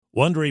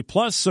Wondery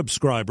Plus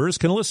subscribers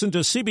can listen to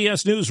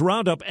CBS News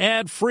Roundup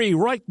ad-free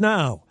right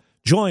now.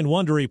 Join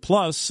Wondery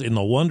Plus in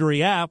the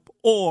Wondery app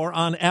or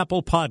on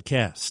Apple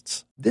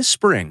Podcasts. This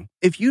spring,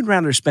 if you'd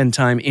rather spend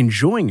time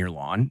enjoying your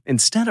lawn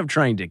instead of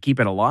trying to keep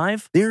it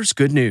alive, there's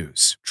good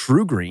news.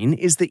 True Green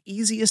is the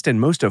easiest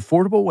and most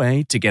affordable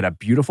way to get a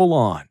beautiful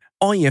lawn.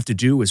 All you have to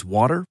do is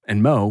water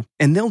and mow,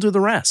 and they'll do the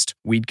rest.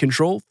 Weed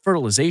control,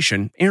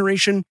 fertilization,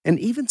 aeration, and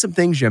even some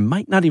things you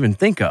might not even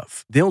think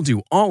of. They'll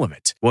do all of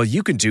it, while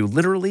you can do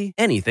literally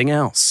anything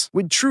else.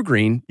 With True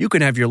Green, you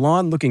can have your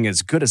lawn looking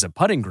as good as a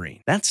putting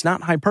green. That's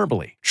not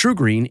hyperbole. True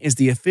Green is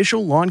the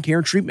official lawn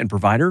care treatment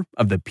provider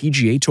of the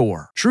PGA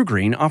Tour. True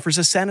Green offers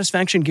a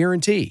satisfaction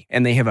guarantee,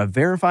 and they have a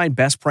verified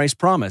best price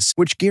promise,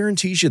 which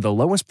guarantees you the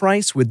lowest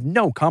price with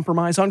no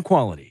compromise on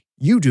quality.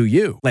 You do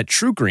you. Let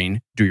True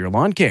Green do your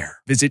lawn care.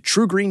 Visit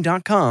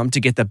TrueGreen.com to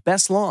get the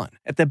best lawn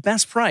at the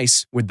best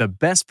price with the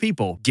best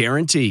people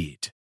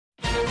guaranteed.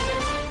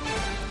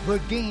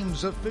 The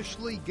games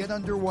officially get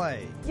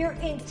underway. Your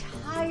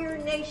entire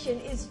nation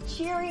is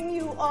cheering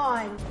you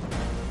on.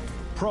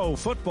 Pro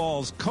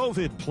football's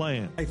COVID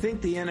plan. I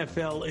think the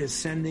NFL is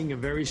sending a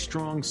very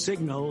strong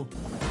signal.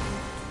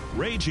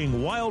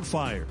 Raging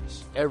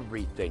wildfires.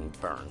 Everything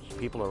burns.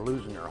 People are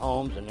losing their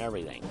homes and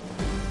everything.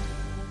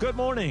 Good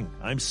morning.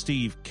 I'm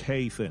Steve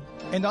Kathan.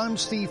 And I'm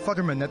Steve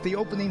Futterman at the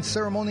opening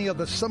ceremony of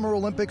the Summer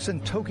Olympics in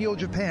Tokyo,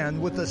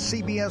 Japan with the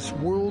CBS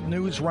World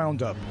News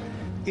Roundup.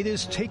 It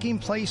is taking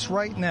place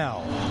right now.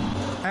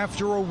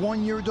 After a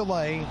one-year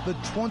delay, the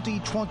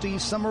 2020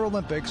 Summer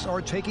Olympics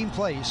are taking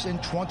place in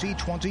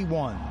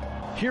 2021.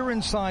 Here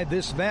inside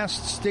this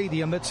vast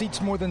stadium that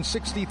seats more than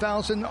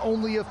 60,000,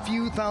 only a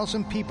few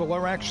thousand people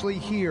are actually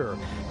here.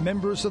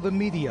 Members of the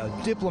media,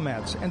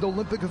 diplomats, and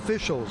Olympic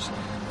officials.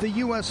 The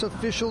U.S.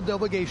 official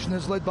delegation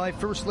is led by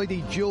First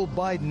Lady Jill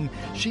Biden.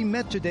 She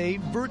met today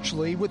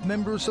virtually with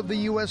members of the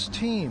U.S.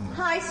 team.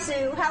 Hi,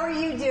 Sue. How are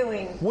you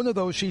doing? One of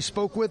those she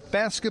spoke with,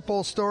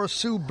 basketball star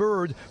Sue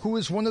Bird, who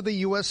is one of the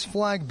U.S.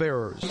 flag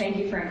bearers. Thank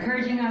you for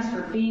encouraging us,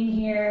 for being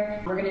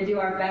here. We're going to do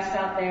our best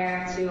out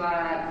there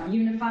to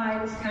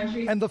unify this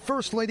country. And the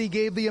First Lady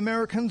gave the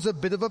Americans a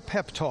bit of a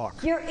pep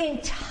talk. Your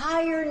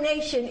entire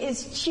nation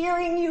is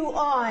cheering you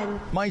on.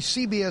 My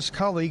CBS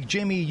colleague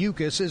Jamie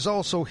Yukas is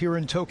also here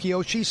in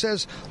Tokyo. She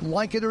says,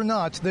 like it or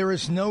not, there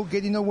is no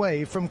getting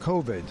away from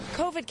COVID.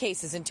 COVID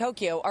cases in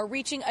Tokyo are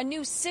reaching a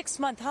new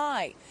 6-month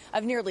high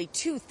of nearly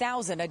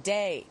 2,000 a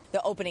day.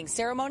 The opening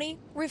ceremony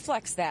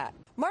reflects that.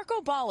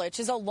 Marco Balic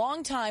is a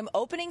longtime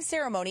opening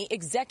ceremony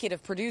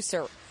executive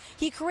producer.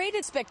 He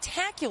created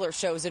spectacular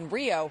shows in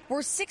Rio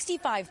where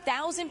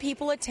 65,000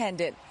 people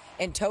attended.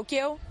 In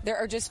Tokyo, there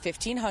are just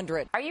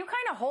 1,500. Are you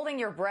kind of holding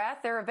your breath?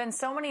 There have been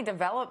so many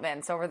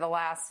developments over the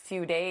last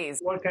few days.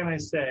 What can I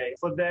say?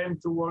 For them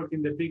to work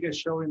in the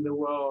biggest show in the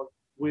world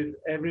with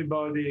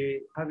everybody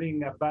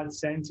having a bad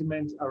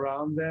sentiment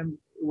around them,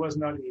 it was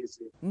not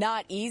easy.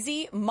 Not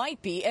easy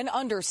might be an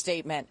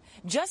understatement.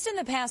 Just in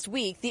the past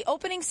week, the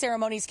opening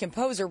ceremony's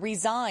composer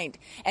resigned,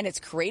 and its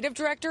creative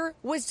director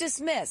was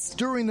dismissed.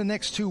 During the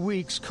next 2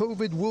 weeks,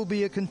 COVID will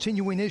be a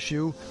continuing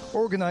issue.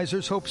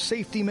 Organizers hope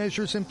safety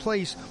measures in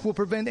place will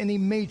prevent any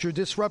major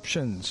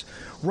disruptions.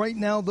 Right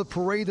now, the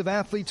parade of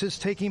athletes is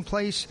taking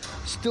place.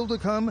 Still to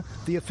come,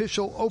 the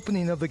official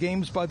opening of the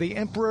games by the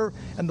Emperor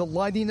and the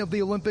lighting of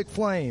the Olympic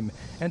flame.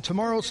 And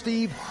tomorrow,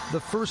 Steve, the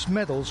first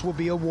medals will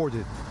be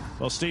awarded.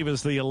 Well, Steve,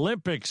 as the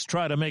Olympics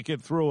try to make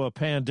it through a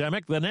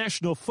pandemic, the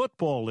National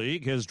Football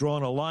League has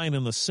drawn a line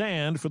in the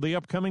sand for the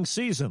upcoming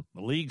season.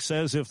 The league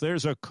says if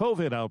there's a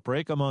COVID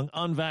outbreak among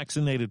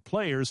unvaccinated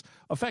players,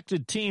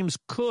 affected teams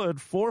could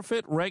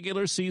forfeit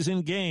regular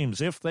season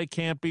games if they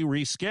can't be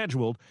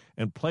rescheduled,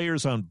 and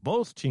players on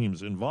both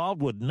teams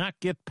involved would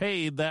not get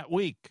paid that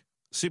week.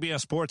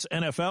 CBS Sports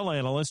NFL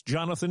analyst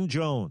Jonathan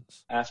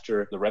Jones.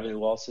 After the revenue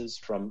losses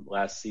from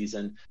last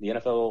season, the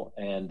NFL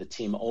and the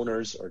team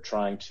owners are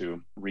trying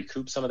to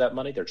recoup some of that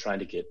money. They're trying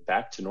to get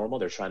back to normal.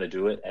 They're trying to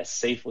do it as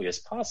safely as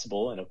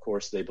possible. And of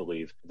course, they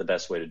believe the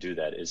best way to do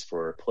that is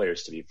for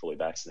players to be fully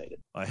vaccinated.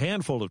 A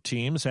handful of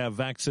teams have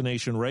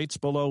vaccination rates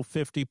below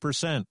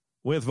 50%.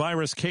 With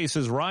virus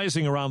cases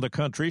rising around the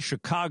country,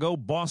 Chicago,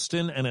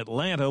 Boston, and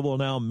Atlanta will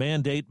now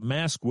mandate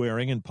mask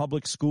wearing in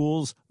public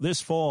schools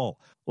this fall.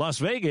 Las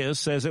Vegas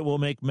says it will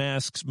make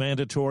masks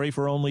mandatory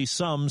for only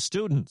some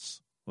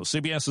students. Well,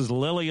 CBS's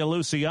Lilia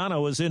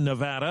Luciano is in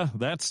Nevada.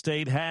 That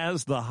state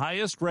has the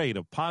highest rate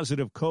of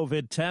positive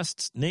COVID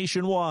tests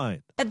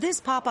nationwide. At this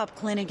pop-up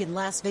clinic in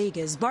Las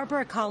Vegas,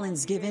 Barbara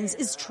Collins-Givens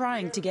is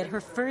trying to get her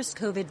first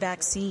COVID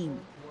vaccine.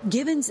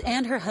 Givens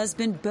and her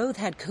husband both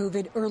had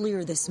COVID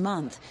earlier this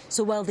month,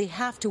 so while they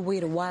have to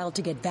wait a while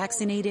to get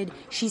vaccinated,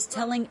 she's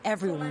telling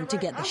everyone to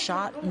get the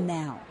shot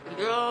now.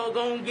 They're all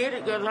going to get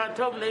it because I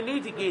told them they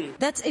need to get it.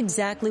 That's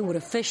exactly what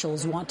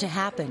officials want to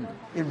happen.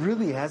 It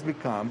really has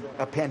become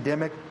a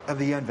pandemic of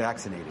the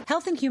unvaccinated.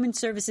 Health and Human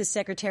Services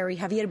Secretary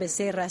Javier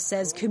Becerra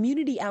says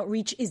community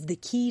outreach is the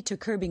key to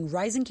curbing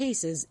rising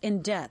cases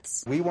and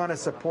deaths. We want to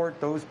support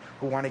those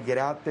who want to get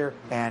out there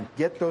and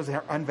get those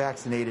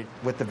unvaccinated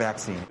with the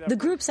vaccine. The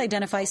groups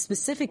identify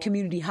specific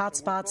community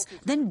hotspots,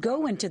 then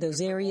go into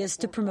those areas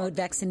to promote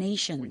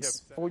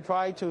vaccinations. We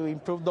try to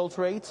improve those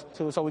rates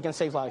so we can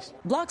save lives.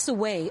 Blocks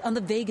away on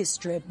the Vegas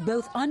Strip,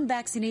 both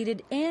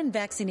unvaccinated and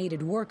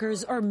vaccinated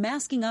workers are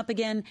masking up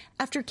again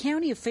after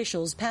county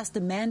officials passed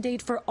a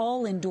mandate for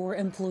all indoor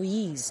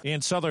employees.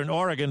 In southern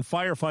Oregon,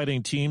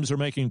 firefighting teams are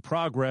making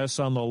progress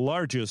on the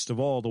largest of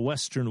all the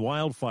western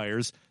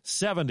wildfires.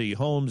 70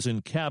 homes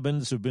and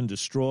cabins have been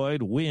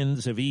destroyed.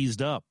 Winds have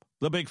eased up.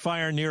 The big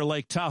fire near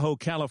Lake Tahoe,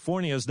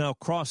 California, has now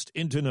crossed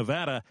into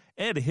Nevada.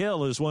 Ed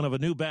Hill is one of a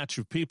new batch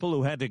of people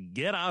who had to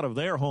get out of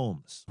their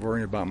homes.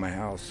 Worrying about my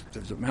house.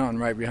 There's a mountain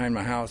right behind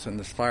my house, and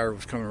this fire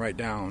was coming right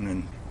down,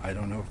 and I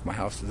don't know if my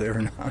house is there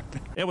or not.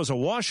 It was a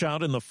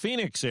washout in the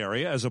Phoenix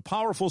area as a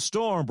powerful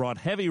storm brought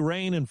heavy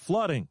rain and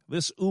flooding.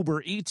 This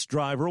Uber Eats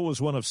driver was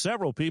one of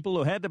several people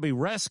who had to be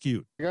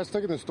rescued. I got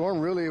stuck in the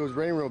storm, really. It was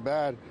raining real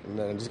bad, and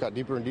then it just got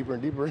deeper and deeper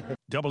and deeper.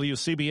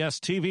 WCBS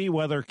TV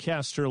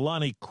weathercaster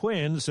Lonnie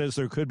Quinn says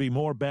there could be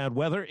more bad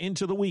weather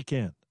into the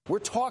weekend. We're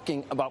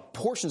talking about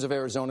portions of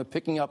Arizona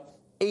picking up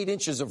 8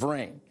 inches of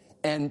rain,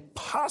 and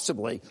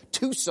possibly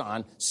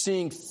Tucson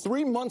seeing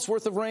 3 months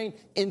worth of rain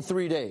in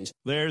 3 days.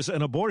 There's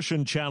an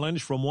abortion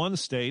challenge from one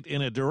state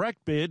in a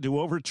direct bid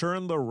to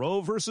overturn the Roe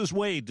versus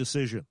Wade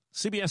decision.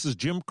 CBS's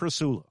Jim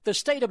Krasula. The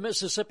state of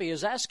Mississippi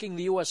is asking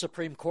the U.S.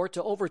 Supreme Court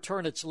to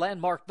overturn its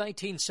landmark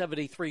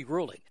 1973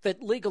 ruling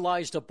that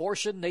legalized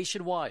abortion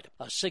nationwide.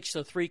 A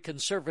 6-3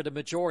 conservative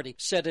majority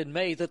said in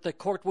May that the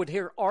court would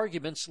hear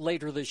arguments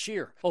later this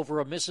year over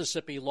a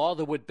Mississippi law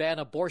that would ban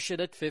abortion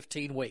at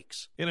 15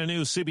 weeks. In a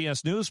new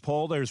CBS News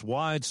poll, there's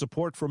wide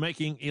support for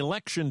making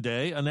Election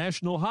Day a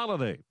national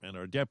holiday. And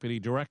our Deputy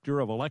Director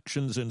of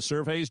Elections and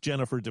Surveys,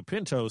 Jennifer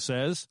DePinto,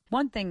 says,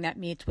 one thing that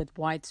meets with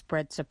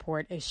widespread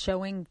support is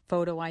showing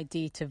photo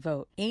ID to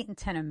vote. 8 in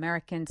 10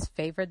 Americans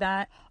favor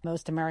that.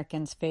 Most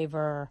Americans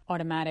favor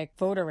automatic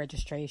voter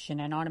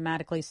registration and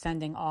automatically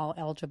sending all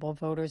eligible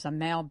voters a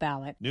mail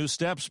ballot. New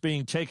steps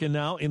being taken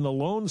now in the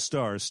Lone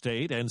Star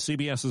State, and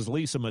CBS's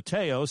Lisa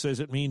Mateo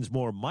says it means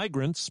more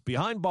migrants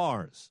behind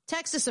bars.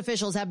 Texas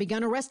officials have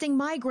begun arresting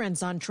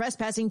migrants on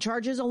trespassing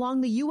charges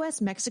along the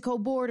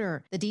U.S.-Mexico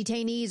border. The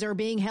detainees are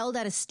being held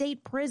at a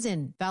state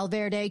prison.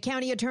 Valverde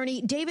County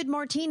Attorney David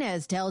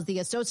Martinez tells the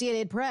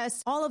Associated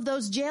Press all of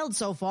those jailed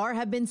so far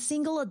have been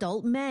single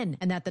adult men,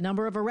 and that the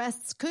number of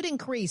arrests could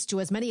increase to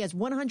as many as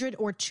 100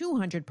 or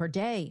 200 per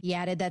day. He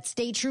added that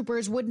state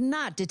troopers would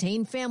not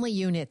detain family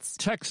units.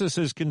 Texas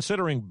is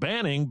considering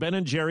banning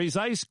Ben & Jerry's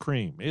ice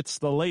cream. It's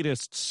the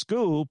latest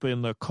scoop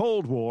in the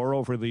Cold War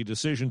over the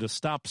decision to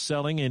stop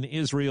selling in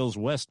Israel's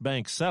West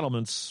Bank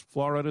settlements.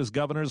 Florida's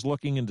governor's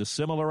looking into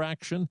similar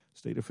action.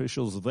 State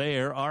officials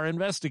there are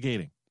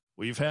investigating.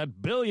 We've had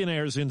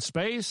billionaires in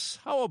space.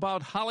 How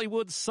about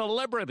Hollywood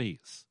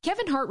celebrities?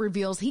 Kevin Hart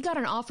reveals he got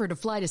an offer to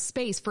fly to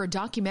space for a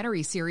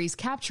documentary series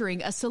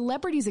capturing a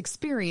celebrity's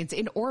experience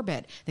in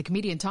orbit. The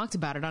comedian talked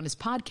about it on his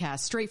podcast,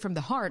 Straight from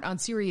the Heart, on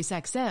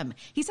SiriusXM.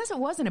 He says it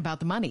wasn't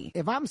about the money.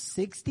 If I'm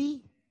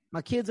 60,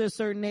 my kids are a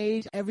certain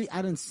age, I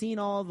done seen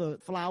all the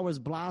flowers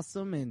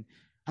blossom and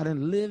I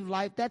done live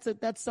life.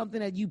 That's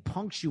something that you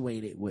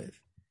punctuate it with.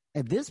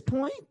 At this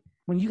point,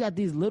 when you got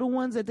these little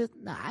ones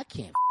I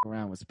can't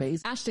around with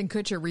space. Ashton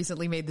Kutcher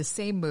recently made the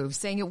same move,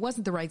 saying it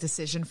wasn't the right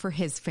decision for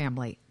his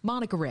family.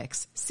 Monica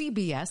Ricks,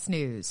 CBS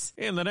News.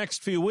 In the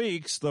next few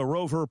weeks, the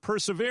rover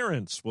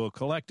Perseverance will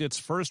collect its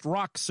first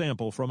rock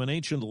sample from an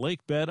ancient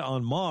lake bed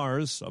on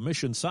Mars. A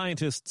mission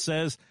scientist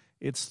says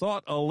it's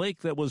thought a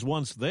lake that was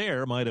once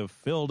there might have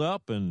filled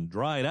up and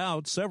dried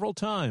out several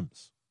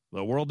times.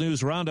 The World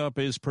News Roundup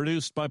is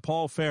produced by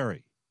Paul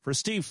Ferry. For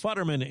Steve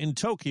Futterman in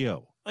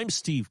Tokyo, I'm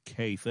Steve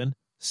Kathan,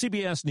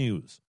 CBS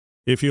News.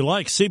 If you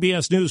like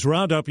CBS News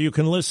Roundup, you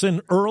can listen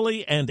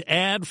early and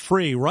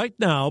ad-free right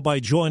now by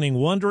joining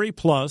Wondery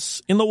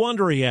Plus in the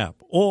Wondery app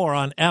or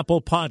on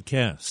Apple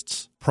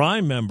Podcasts.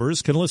 Prime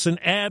members can listen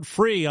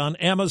ad-free on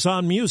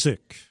Amazon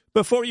Music.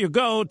 Before you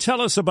go, tell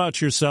us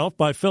about yourself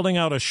by filling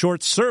out a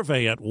short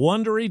survey at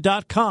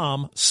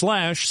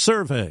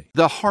Wondery.com/survey.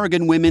 The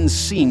Hargan women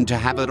seemed to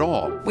have it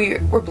all. We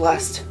were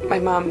blessed. My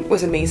mom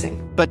was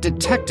amazing. But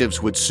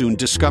detectives would soon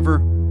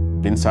discover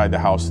inside the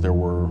house, there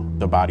were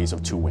the bodies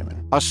of 2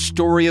 women. A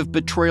story of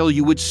betrayal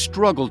you would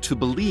struggle to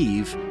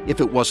believe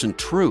if it wasn't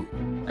true.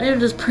 I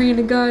am just praying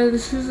to God,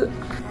 this is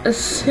a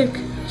sick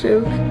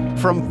joke.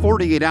 From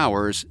 48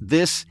 Hours,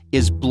 this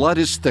is Blood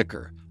is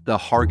Thicker, the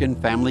Hargan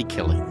Family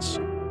Killings.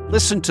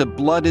 Listen to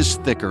Blood is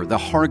Thicker, the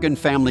Hargan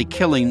Family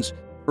Killings,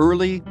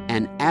 early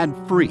and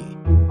ad-free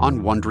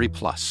on Wondery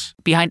Plus.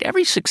 Behind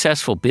every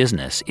successful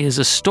business is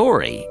a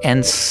story,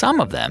 and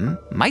some of them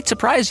might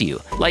surprise you.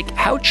 Like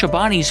how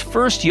Chobani's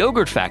first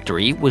yogurt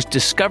factory was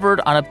discovered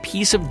on a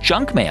piece of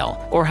junk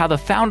mail, or how the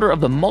founder of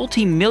the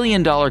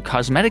multi-million-dollar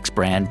cosmetics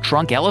brand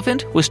Drunk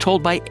Elephant was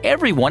told by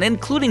everyone,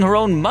 including her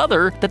own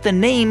mother, that the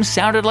name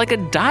sounded like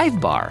a dive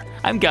bar.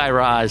 I'm Guy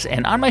Raz,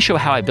 and on my show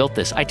How I Built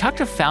This, I talk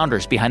to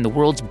founders behind the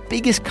world's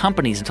biggest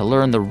companies to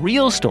learn the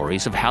real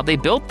stories of how they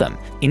built them.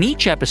 In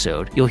each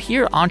episode, you'll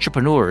hear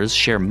entrepreneurs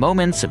share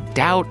moments of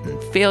doubt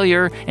and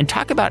failure and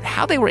talk about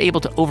how they were able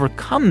to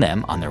overcome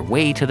them on their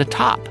way to the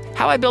top.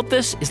 How I Built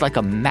This is like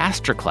a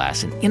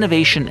masterclass in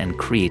innovation and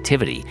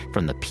creativity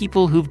from the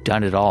people who've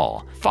done it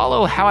all.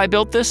 Follow How I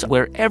Built This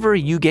wherever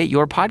you get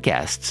your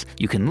podcasts.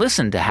 You can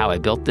listen to How I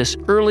Built This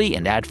early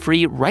and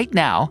ad-free right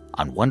now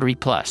on Wondery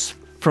Plus.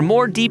 For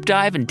more deep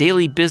dive and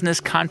daily business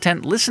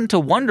content, listen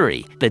to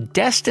Wondery, the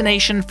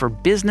destination for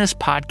business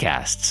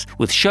podcasts.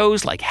 With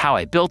shows like How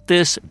I Built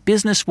This,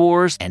 Business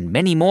Wars, and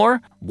many more,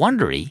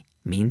 Wondery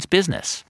means business.